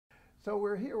So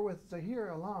we're here with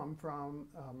Zeheer Allam from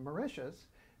Mauritius,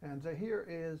 and Zaheer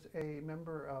is a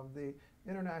member of the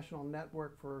International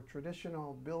Network for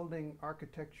Traditional Building,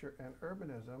 Architecture and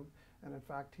Urbanism, and in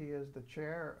fact he is the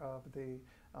chair of the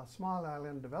Small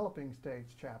Island Developing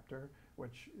States chapter,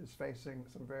 which is facing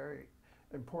some very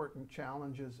important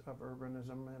challenges of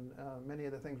urbanism and many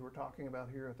of the things we're talking about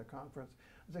here at the conference.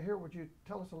 Zaheer, would you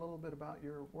tell us a little bit about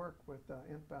your work with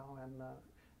INTBAU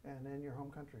and in your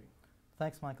home country?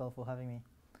 Thanks, Michael, for having me.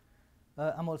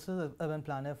 I'm also the urban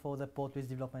planner for the Port-Based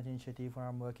Development Initiative, where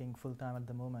I'm working full-time at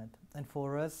the moment. And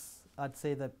for us, I'd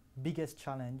say the biggest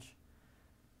challenge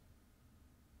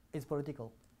is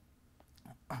political.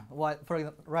 While, for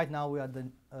example, right now we are at the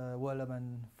World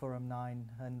Urban Forum 9,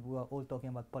 and we are all talking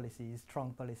about policies,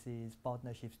 strong policies,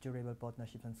 partnerships, durable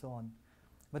partnerships, and so on.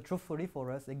 But truthfully,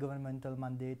 for us, a governmental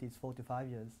mandate is 4 to 5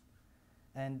 years.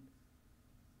 And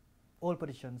all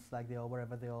politicians, like they are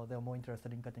wherever they are, they're more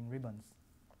interested in cutting ribbons.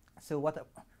 So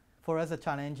for us, the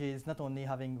challenge is not only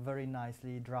having very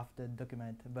nicely drafted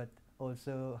document, but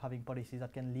also having policies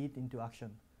that can lead into action.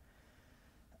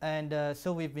 And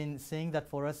so we've been saying that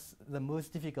for us, the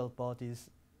most difficult part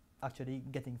is actually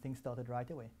getting things started right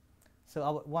away.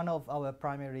 So one of our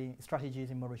primary strategies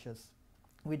in Mauritius,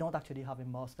 we don't actually have a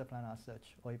master plan as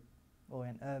such, or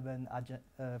an urban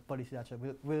policy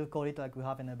agenda. We'll call it like we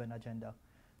have an urban agenda.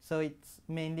 So it's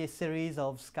mainly a series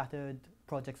of scattered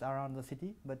projects around the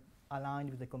city, but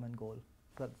aligned with a common goal.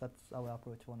 That's our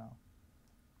approach for now.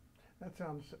 That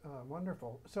sounds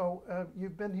wonderful. So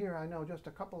you've been here, I know, just a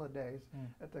couple of days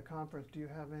at the conference. Do you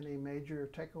have any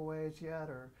major takeaways yet,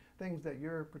 or things that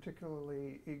you're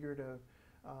particularly eager to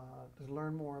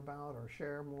learn more about or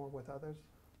share more with others?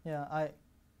 Yeah,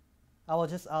 I was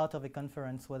just out of a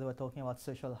conference where they were talking about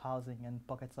social housing and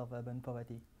pockets of urban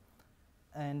poverty.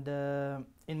 And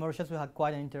in Mauritius, we had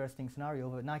quite an interesting scenario.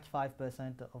 Over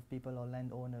 95% of people are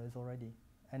landowners already,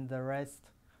 and the rest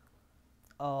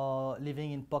are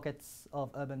living in pockets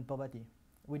of urban poverty.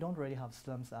 We don't really have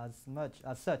slums as much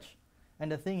as such.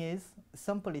 And the thing is,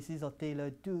 some policies are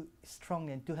tailored too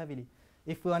strongly and too heavily.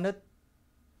 If we are not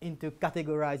into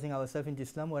categorizing ourselves into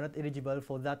slum, we're not eligible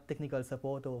for that technical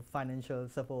support or financial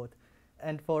support.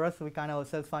 And for us, we kind of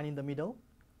ourselves find in the middle.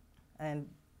 And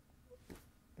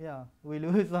yeah, we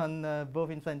lose on both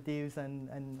incentives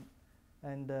and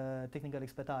technical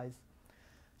expertise.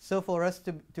 So for us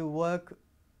to work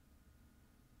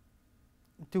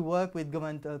with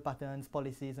governmental patterns,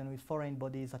 policies, and with foreign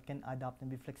bodies that can adapt and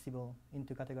be flexible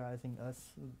into categorizing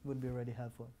us would be really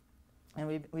helpful.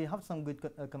 And we have some good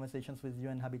conversations with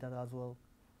UN Habitat as well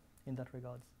in that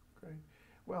regards. Great.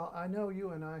 Well, I know you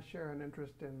and I share an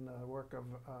interest in the work of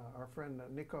our friend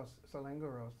Nikos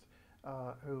Salengaros,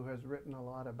 who has written a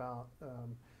lot about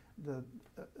the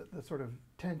sort of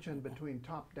tension between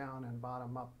top-down and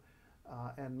bottom-up,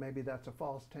 and maybe that's a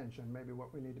false tension. Maybe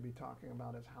what we need to be talking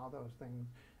about is how those things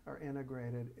are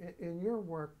integrated. In your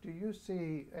work, do you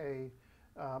see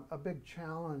a big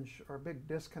challenge or a big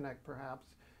disconnect,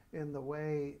 perhaps, in the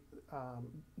way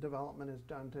development is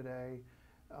done today?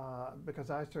 Because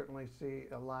I certainly see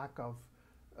a lack of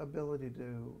ability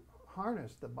to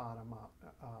harness the bottom-up,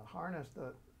 harness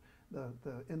the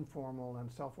informal and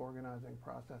self-organizing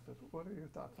processes. What are your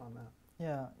thoughts on that?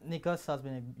 Yeah, Nikos has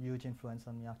been a huge influence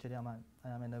on me. Actually, I'm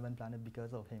an urban planner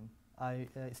because of him. I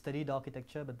studied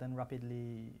architecture, but then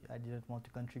rapidly I didn't want to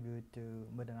contribute to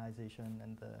modernization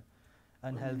and the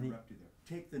unhealthy. Let me interrupt you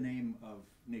there. Take the name of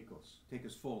Nikos. Take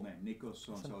his full name. Nikos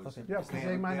so-and-so. Okay. Yes, because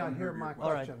they might not hear my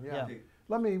question. Right, yeah.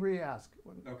 Let me re-ask.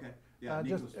 Okay. Yeah,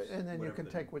 just, Nikos, and then you can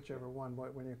take whichever one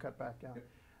when you cut back down. Okay.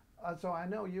 So I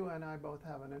know you and I both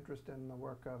have an interest in the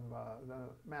work of the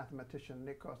mathematician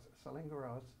Nikos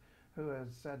Salengaros, who has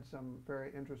said some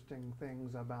very interesting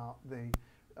things about the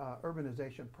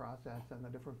urbanization process and the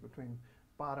difference between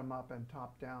bottom-up and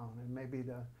top-down. And maybe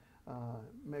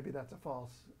that's a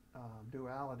false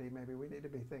duality. Maybe we need to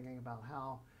be thinking about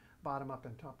how bottom-up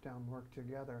and top-down work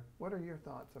together. What are your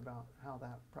thoughts about how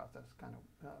that process kind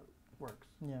of works?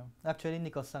 Yeah, actually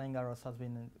Nikos Salengaros has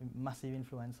been a massive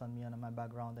influence on me and on my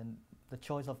background and the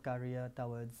choice of career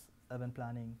towards urban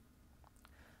planning.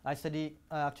 I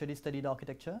actually studied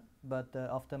architecture, but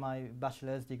after my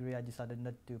bachelor's degree I decided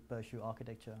not to pursue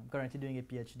architecture. I'm currently doing a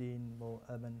PhD in more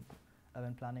urban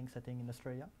planning setting in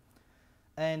Australia.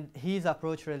 And his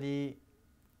approach really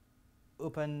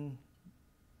opened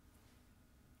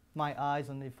my eyes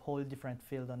on a whole different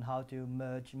field on how to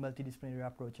merge multidisciplinary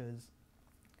approaches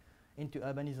into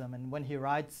urbanism. And when he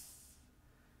writes,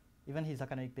 even his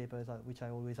academic papers, which I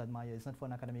always admire, it's not for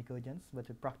an academic audience, but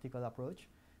a practical approach.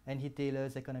 And he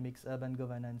tailors economics, urban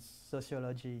governance,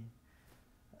 sociology,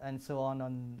 and so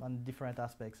on different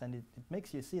aspects. And it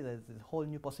makes you see there's a whole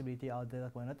new possibility out there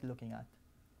that we're not looking at.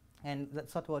 And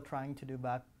that's what we're trying to do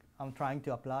I'm trying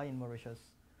to apply in Mauritius.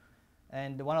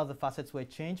 And one of the facets where it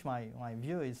changed my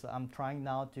view is I'm trying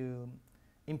now to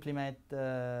implement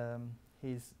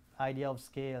his idea of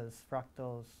scales,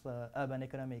 fractals, urban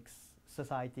economics,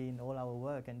 society in all our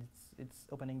work, and it's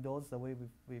opening doors the way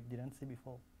we didn't see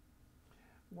before.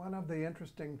 One of the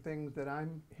interesting things that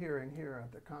I'm hearing here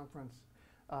at the conference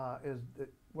is that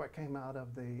what came out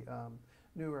of the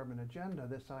New Urban Agenda,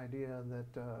 this idea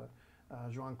that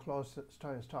Jean-Claude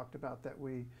has talked about, that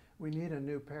we need a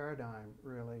new paradigm,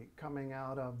 really, coming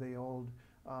out of the old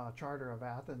Charter of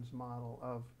Athens model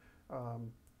of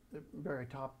very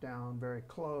top-down, very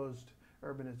closed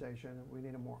urbanization. We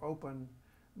need a more open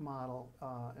model,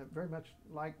 very much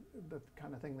like the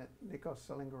kind of thing that Nikos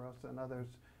Salingaros and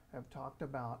others have talked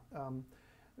about.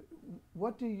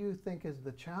 What do you think is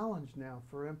the challenge now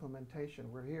for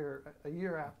implementation? We're here a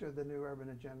year after the New Urban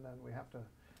Agenda, and we have to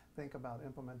think about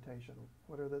implementation.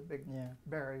 What are the big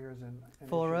barriers and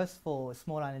for issues? us, for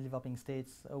small and developing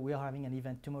states, we are having an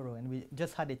event tomorrow, and we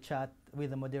just had a chat with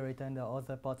the moderator and the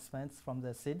other participants from the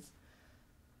SIDS.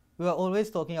 We were always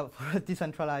talking about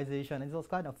decentralization, and it was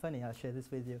kind of funny. I'll share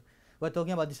this with you. We're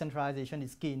talking about decentralization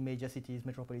is key in major cities,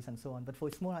 metropolis, and so on, but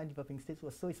for small and developing states,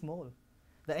 we're so small.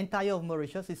 The entire of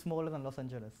Mauritius is smaller than Los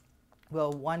Angeles. We're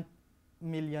 1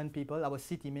 million people. Our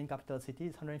city, main capital city,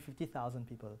 is 150,000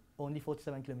 people, only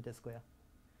 47 kilometers square.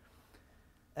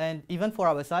 And even for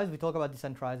our size, we talk about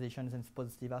decentralization and its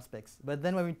positive aspects. But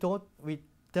then when we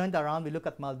turned around, we look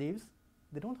at Maldives,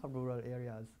 they don't have rural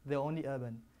areas. They're only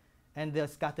urban. And they're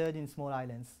scattered in small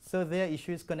islands. So their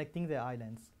issue is connecting their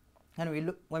islands.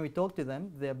 And when we talk to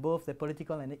them, they're both the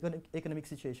political and economic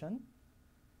situation.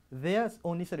 Their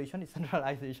only solution is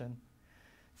centralization.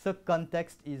 So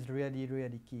context is really,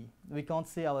 really key. We can't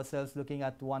see ourselves looking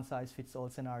at one-size-fits-all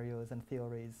scenarios and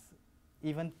theories.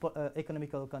 Even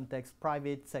economical context,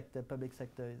 private sector, public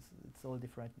sector, it's all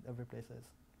different in every places.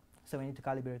 So we need to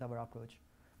calibrate our approach.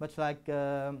 Much like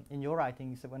in your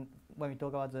writings, when we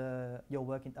talk about your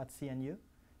work at CNU,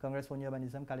 Congress for New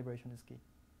Urbanism, calibration is key.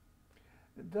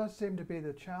 It does seem to be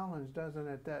the challenge, doesn't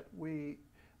it, that we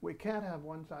can't have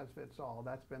one size fits all.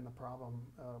 That's been the problem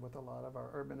with a lot of our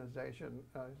urbanization.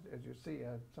 As you see,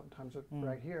 sometimes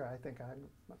right here, I think I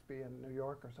must be in New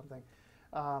York or something.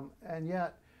 And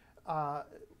yet,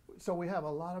 so we have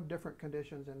a lot of different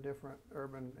conditions in different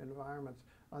urban environments.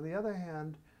 On the other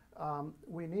hand,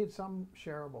 we need some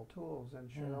shareable tools and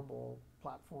shareable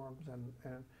platforms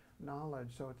and knowledge.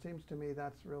 So it seems to me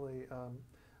that's really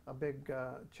a big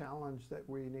challenge that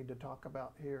we need to talk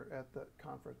about here at the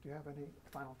conference. Do you have any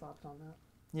final thoughts on that?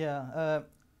 Yeah,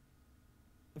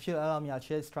 if you allow me, I'll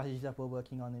share strategies that we're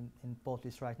working on in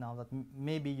Port-Louis right now that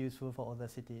may be useful for other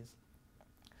cities.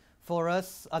 For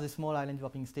us, as a small island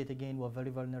developing state, again, we're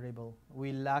very vulnerable.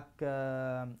 We lack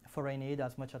foreign aid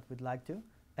as much as we'd like to.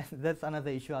 And that's another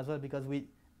issue as well, because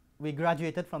we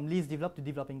graduated from least developed to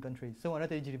developing countries. So we're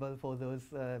not eligible for those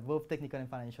both technical and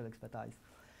financial expertise.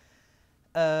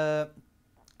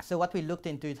 So what we looked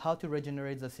into is how to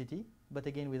regenerate the city, but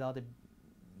again without a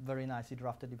very nicely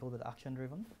drafted, devoted,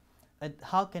 action-driven. And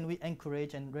how can we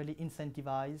encourage and really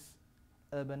incentivize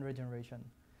urban regeneration?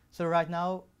 So right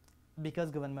now,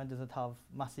 because government doesn't have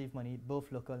massive money,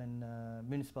 both local and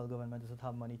municipal government doesn't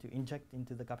have money to inject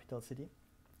into the capital city,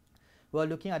 we're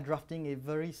looking at drafting a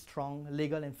very strong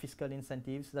legal and fiscal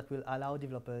incentives that will allow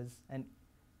developers and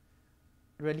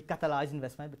really catalyze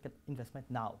investment, but investment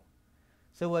now.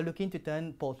 So we're looking to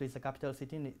turn Port-Louis, the capital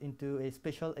city, into a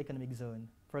special economic zone.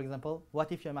 For example, what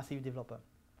if you're a massive developer?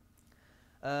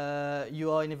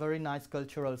 You are in a very nice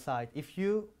cultural site. If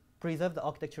you preserve the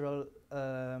architectural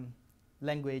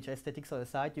language, aesthetics of the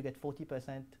site, you get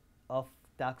 40% of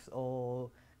tax or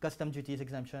custom duties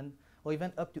exemption, or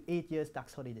even up to 8 years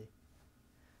tax holiday.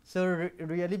 So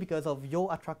really, because of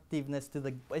your attractiveness to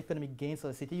the economic gains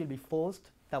of the city, you'll be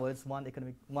forced towards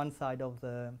one side of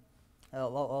the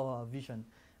our vision.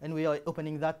 And we are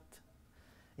opening that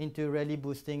into really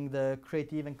boosting the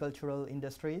creative and cultural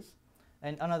industries.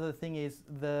 And another thing is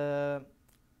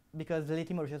because the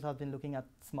Leti Mauritius has been looking at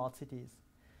smart cities.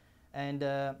 And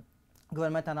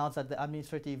government announced that the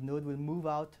administrative node will move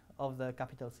out of the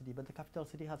capital city. But the capital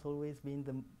city has always been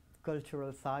the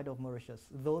cultural side of Mauritius.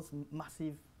 Those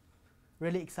massive,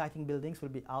 really exciting buildings will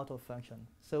be out of function.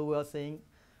 So we are saying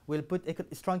we'll put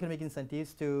strong economic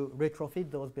incentives to retrofit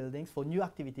those buildings for new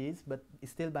activities, but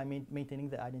still by maintaining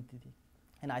the identity.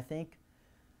 And I think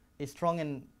a strong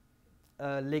and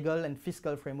legal and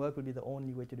fiscal framework will be the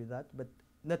only way to do that, but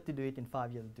not to do it in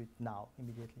 5 years, do it now,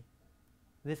 immediately.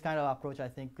 this kind of approach, I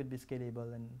think, could be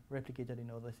scalable and replicated in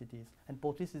other cities. And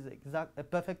Portlis is a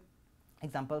perfect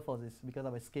example for this because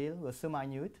of its scale. We're so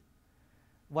minute.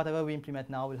 Whatever we implement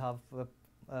now will have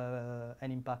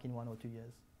an impact in 1 or 2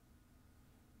 years.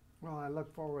 Well, I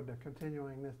look forward to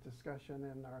continuing this discussion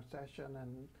in our session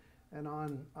and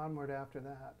onward after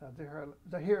that.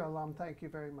 Zaheer, Allam, thank you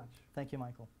very much. Thank you,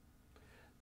 Michael.